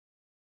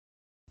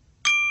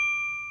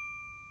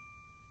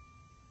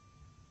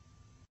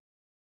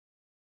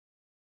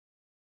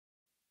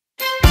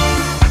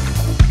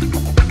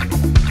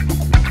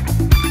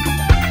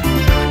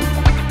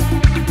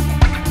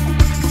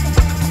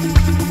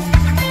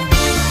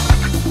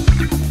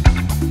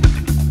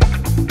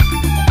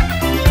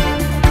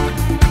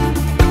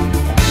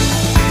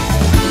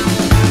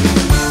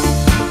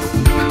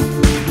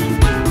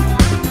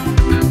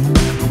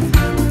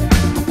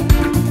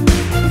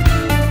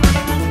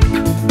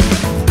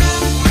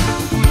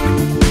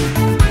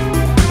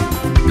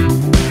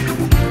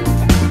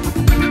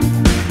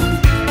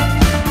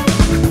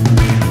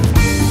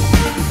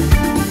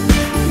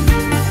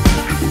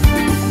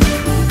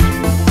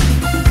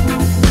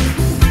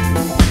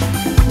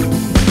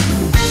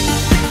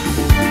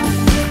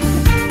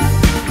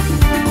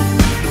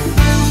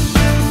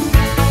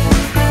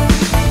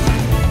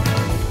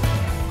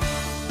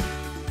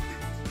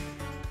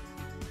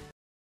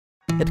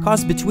It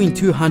costs between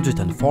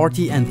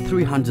 $240 and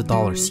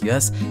 $300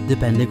 US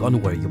depending on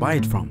where you buy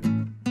it from.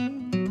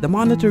 The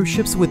monitor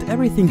ships with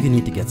everything you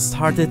need to get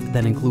started,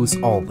 that includes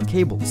all the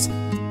cables.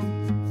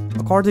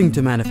 According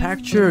to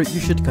manufacturer,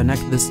 you should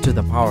connect this to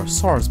the power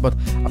source, but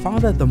I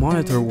found that the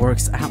monitor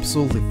works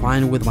absolutely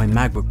fine with my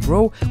MacBook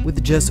Pro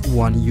with just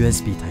one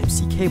USB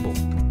Type-C cable.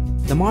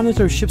 The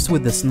monitor ships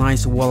with this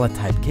nice wallet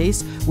type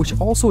case, which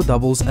also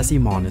doubles as a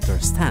monitor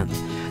stand.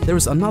 There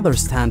is another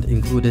stand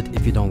included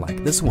if you don't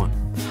like this one.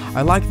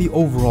 I like the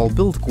overall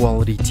build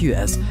quality too,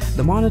 as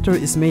the monitor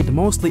is made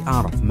mostly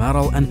out of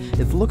metal and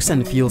it looks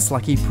and feels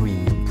like a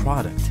premium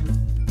product.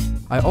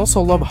 I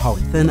also love how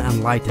thin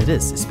and light it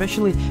is,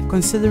 especially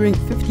considering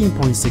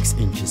 15.6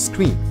 inches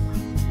screen.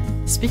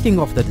 Speaking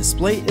of the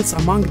display, it's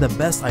among the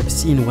best I've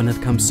seen when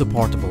it comes to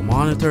portable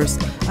monitors,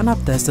 and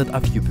I've tested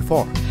a few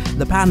before.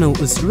 The panel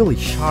is really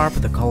sharp,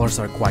 the colors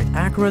are quite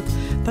accurate,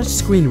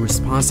 touchscreen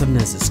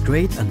responsiveness is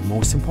great, and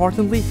most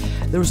importantly,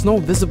 there is no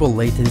visible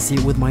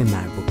latency with my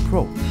MacBook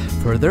Pro.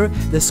 Further,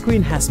 the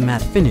screen has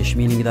matte finish,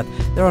 meaning that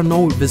there are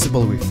no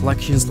visible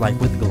reflections like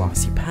with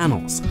glossy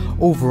panels.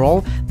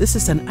 Overall, this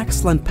is an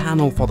excellent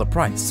panel for the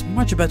price,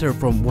 much better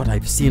from what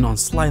I've seen on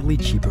slightly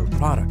cheaper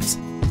products.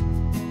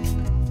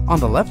 On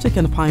the left, you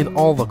can find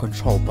all the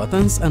control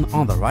buttons, and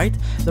on the right,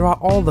 there are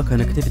all the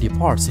connectivity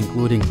parts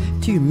including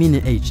 2 mini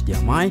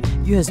HDMI,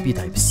 USB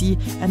Type-C,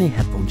 and a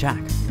headphone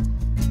jack.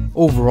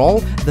 Overall,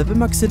 the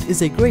Vimexit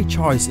is a great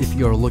choice if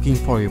you're looking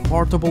for a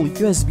portable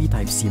USB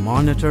Type-C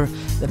monitor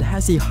that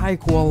has a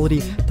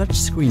high-quality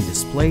touchscreen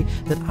display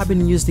that I've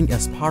been using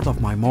as part of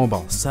my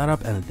mobile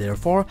setup, and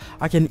therefore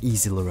I can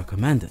easily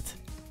recommend it.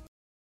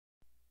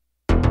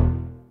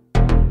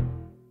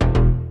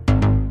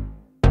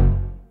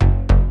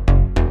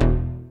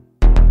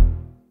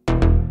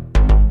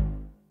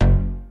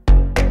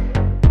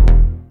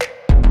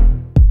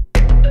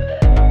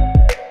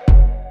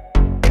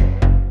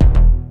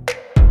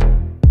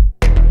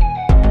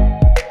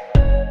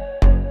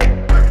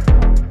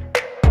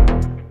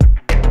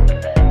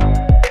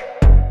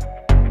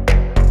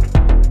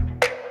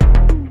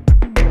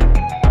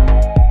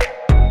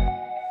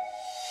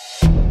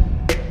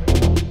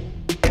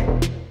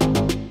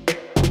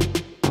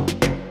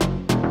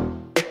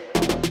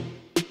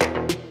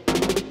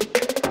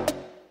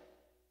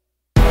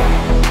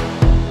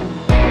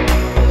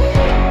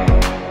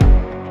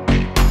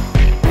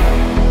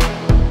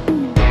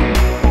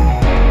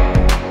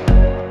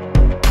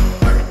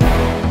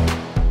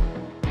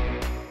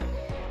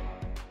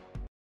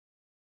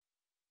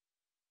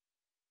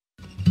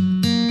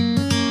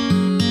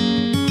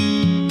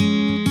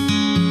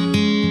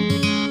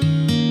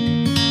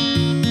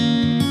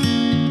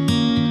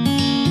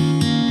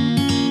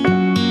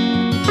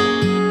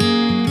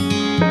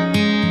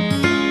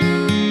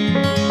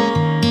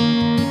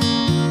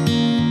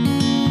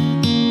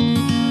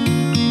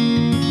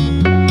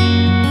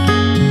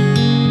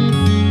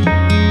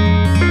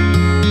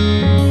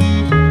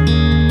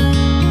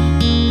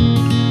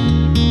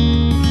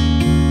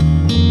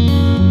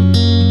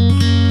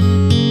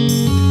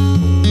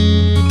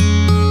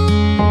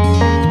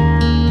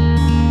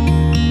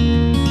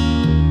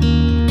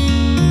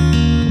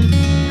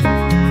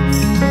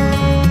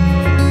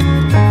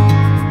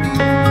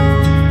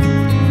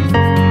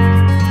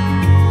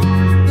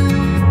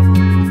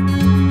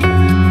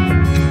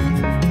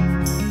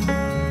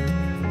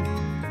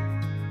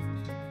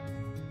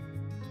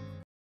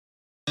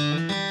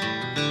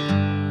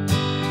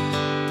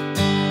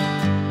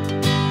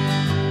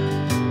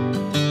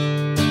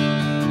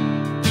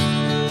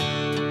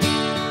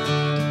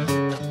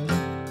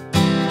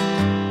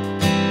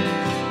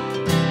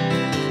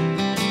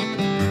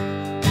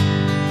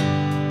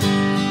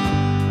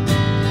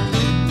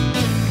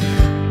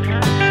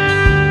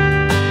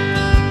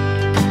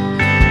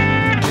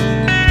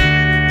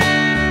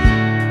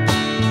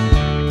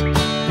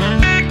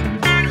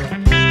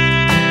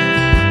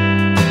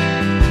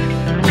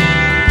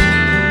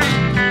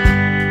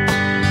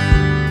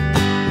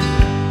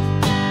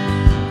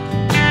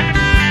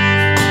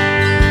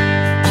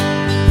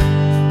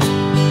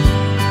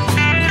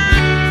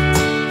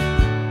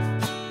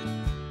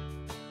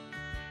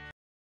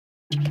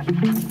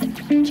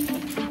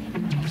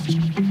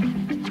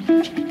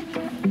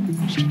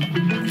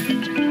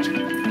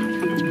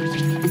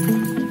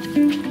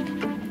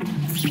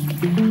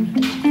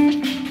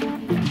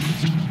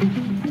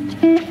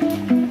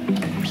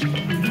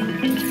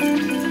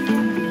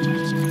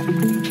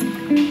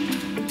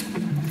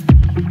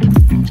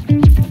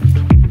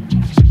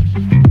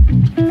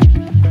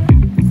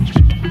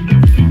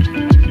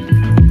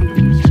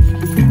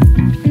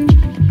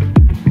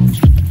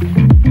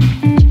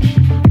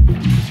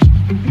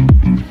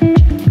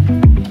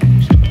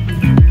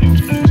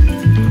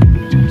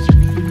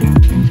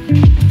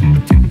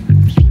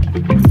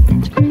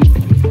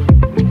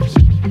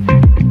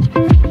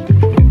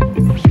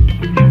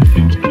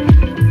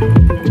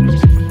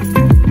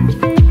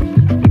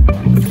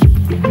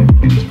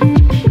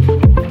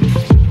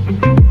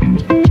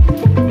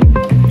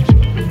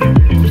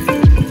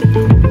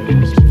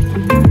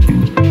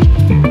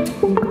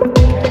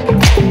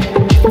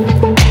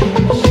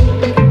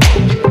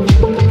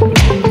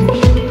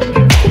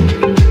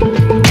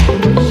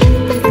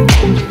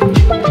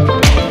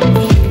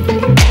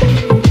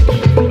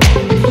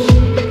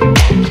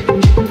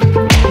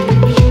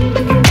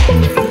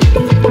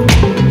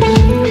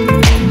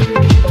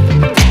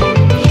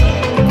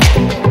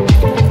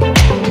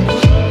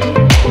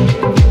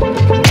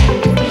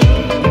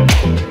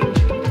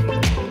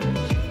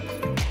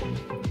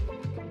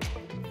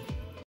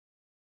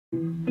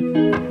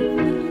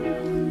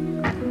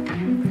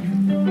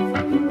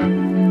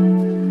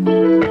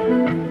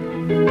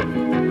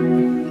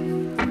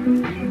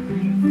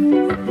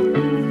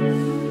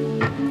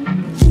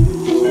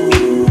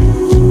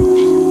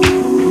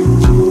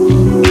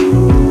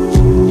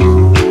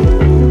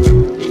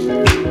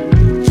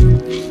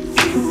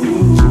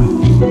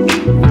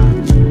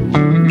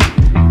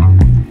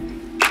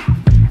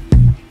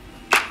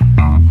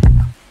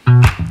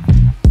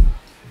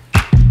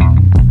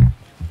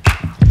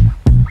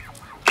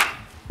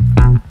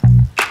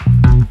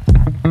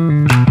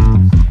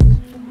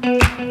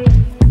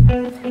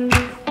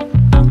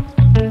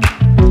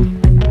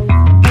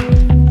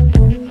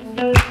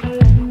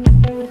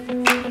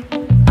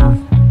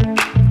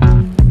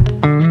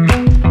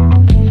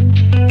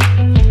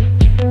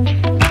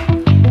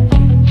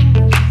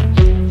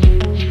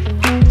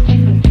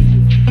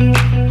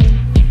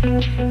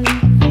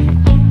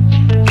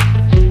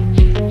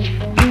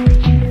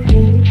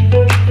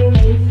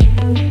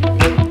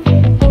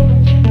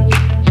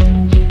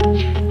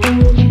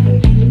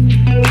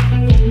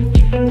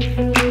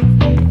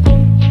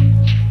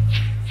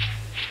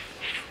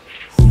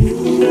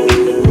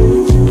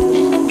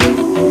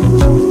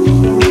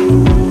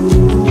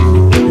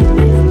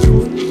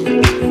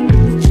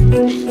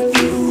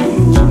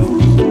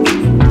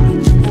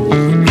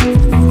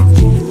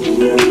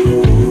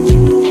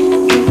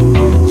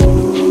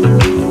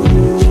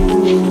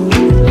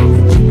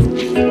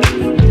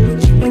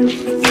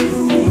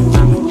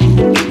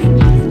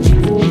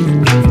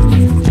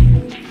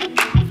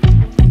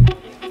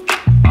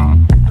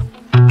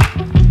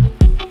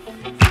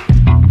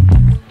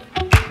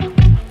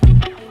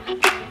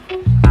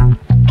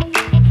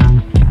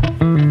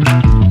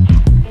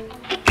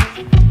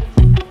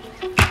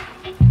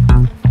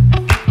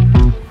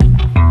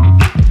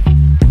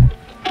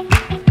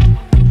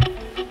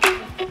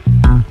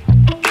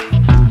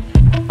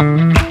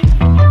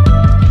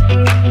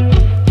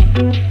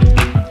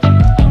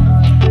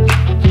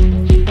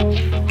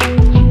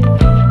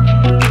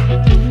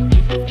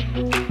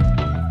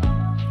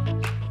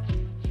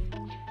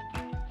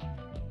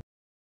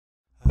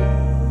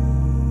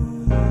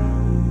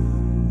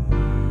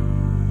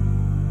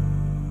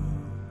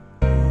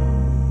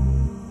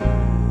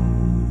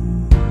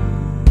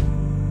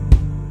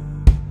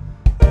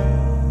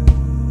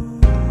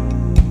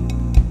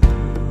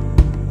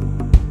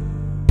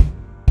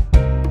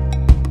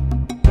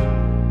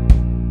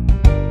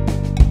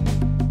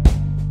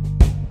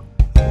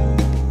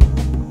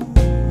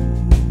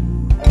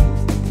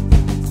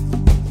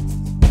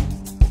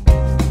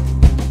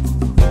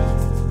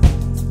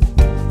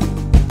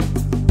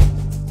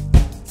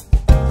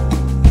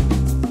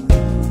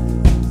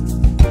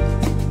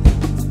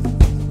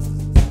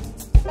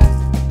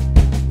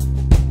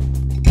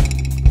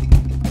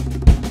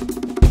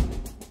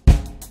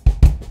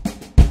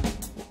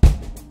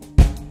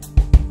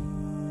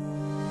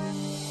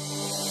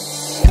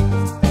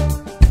 you.